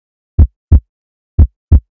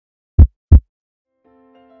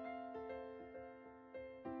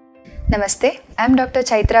Namaste, I am Dr.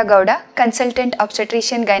 Chaitra Gowda, Consultant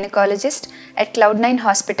Obstetrician Gynecologist at Cloudnine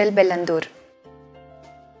Hospital, Bellandur.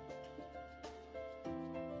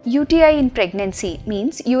 UTI in pregnancy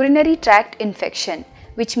means urinary tract infection,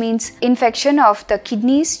 which means infection of the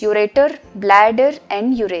kidneys, ureter, bladder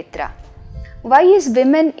and urethra. Why is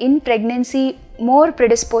women in pregnancy more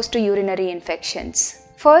predisposed to urinary infections?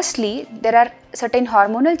 Firstly, there are certain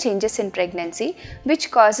hormonal changes in pregnancy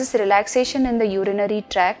which causes relaxation in the urinary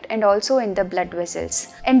tract and also in the blood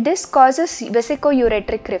vessels. And this causes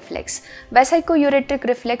Vesico-uretric reflex. Vesico-uretric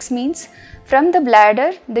reflex means from the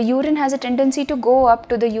bladder, the urine has a tendency to go up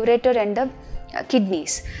to the ureter and the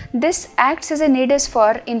kidneys. This acts as a nidus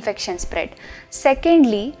for infection spread.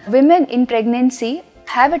 Secondly, women in pregnancy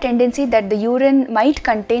have a tendency that the urine might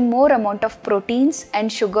contain more amount of proteins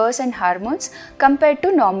and sugars and hormones compared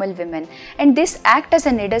to normal women, and this acts as a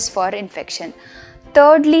nidus for infection.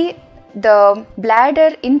 Thirdly, the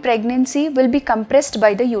bladder in pregnancy will be compressed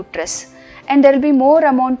by the uterus and there will be more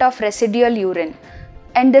amount of residual urine,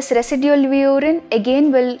 and this residual urine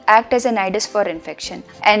again will act as a nidus for infection.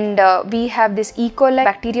 And we have this E. coli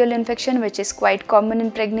bacterial infection which is quite common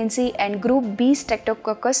in pregnancy, and group B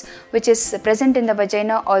streptococcus which is present in the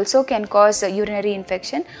vagina also can cause urinary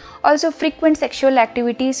infection. Also, frequent sexual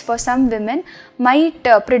activities for some women might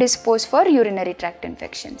predispose for urinary tract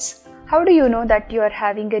infections. How do you know that you are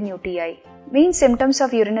having an UTI? Main symptoms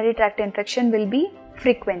of urinary tract infection will be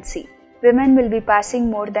frequency. Women will be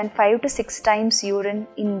passing more than 5 to 6 times urine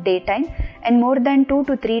in daytime and more than 2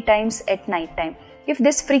 to 3 times at night time. If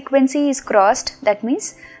this frequency is crossed, that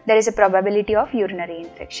means there is a probability of urinary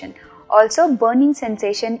infection. Also, burning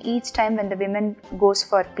sensation each time when the women goes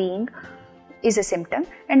for peeing is a symptom,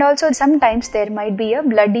 and also sometimes there might be a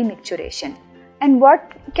bloody maturation. And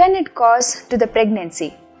what can it cause to the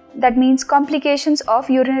pregnancy? That means complications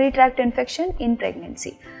of urinary tract infection in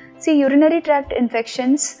pregnancy. See, urinary tract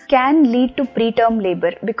infections can lead to preterm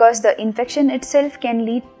labor because the infection itself can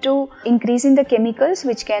lead to increasing the chemicals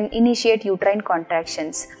which can initiate uterine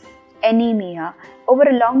contractions, anemia. Over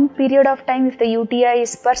a long period of time, if the UTI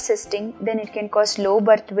is persisting, then it can cause low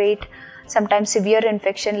birth weight, sometimes severe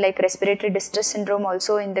infection like respiratory distress syndrome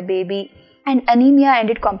also in the baby, and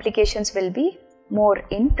anemia-ended complications will be more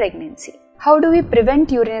in pregnancy. How do we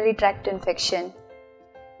prevent urinary tract infection?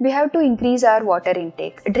 We have to increase our water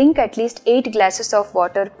intake. Drink at least 8 glasses of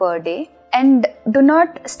water per day and do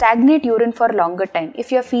not stagnate urine for longer time.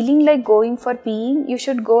 If you are feeling like going for peeing, you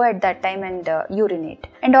should go at that time and urinate.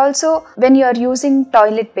 And also, when you are using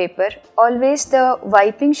toilet paper, always the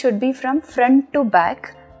wiping should be from front to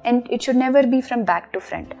back and it should never be from back to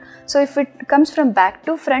front. So if it comes from back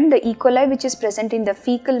to front, the E. coli which is present in the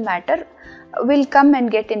fecal matter will come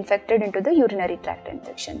and get infected into the urinary tract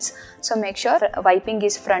infections. So make sure wiping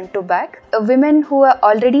is front to back. Women who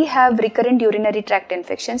already have recurrent urinary tract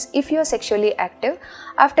infections, if you are sexually active,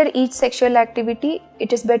 after each sexual activity,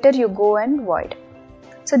 it is better you go and void.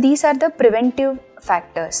 So these are the preventive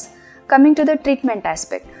factors. Coming to the treatment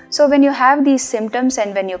aspect. So when you have these symptoms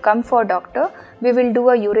and when you come for doctor, we will do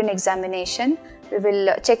a urine examination. We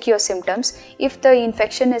will check your symptoms. If the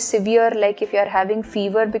infection is severe, like if you are having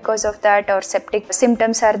fever because of that or septic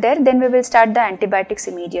symptoms are there, then we will start the antibiotics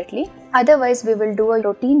immediately. Otherwise, we will do a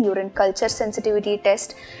routine urine culture sensitivity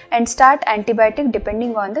test and start antibiotic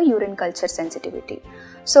depending on the urine culture sensitivity.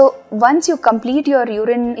 So once you complete your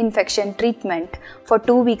urine infection treatment for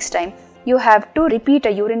 2 weeks time, you have to repeat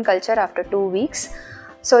a urine culture after 2 weeks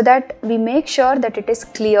so that we make sure that it is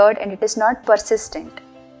cleared and it is not persistent.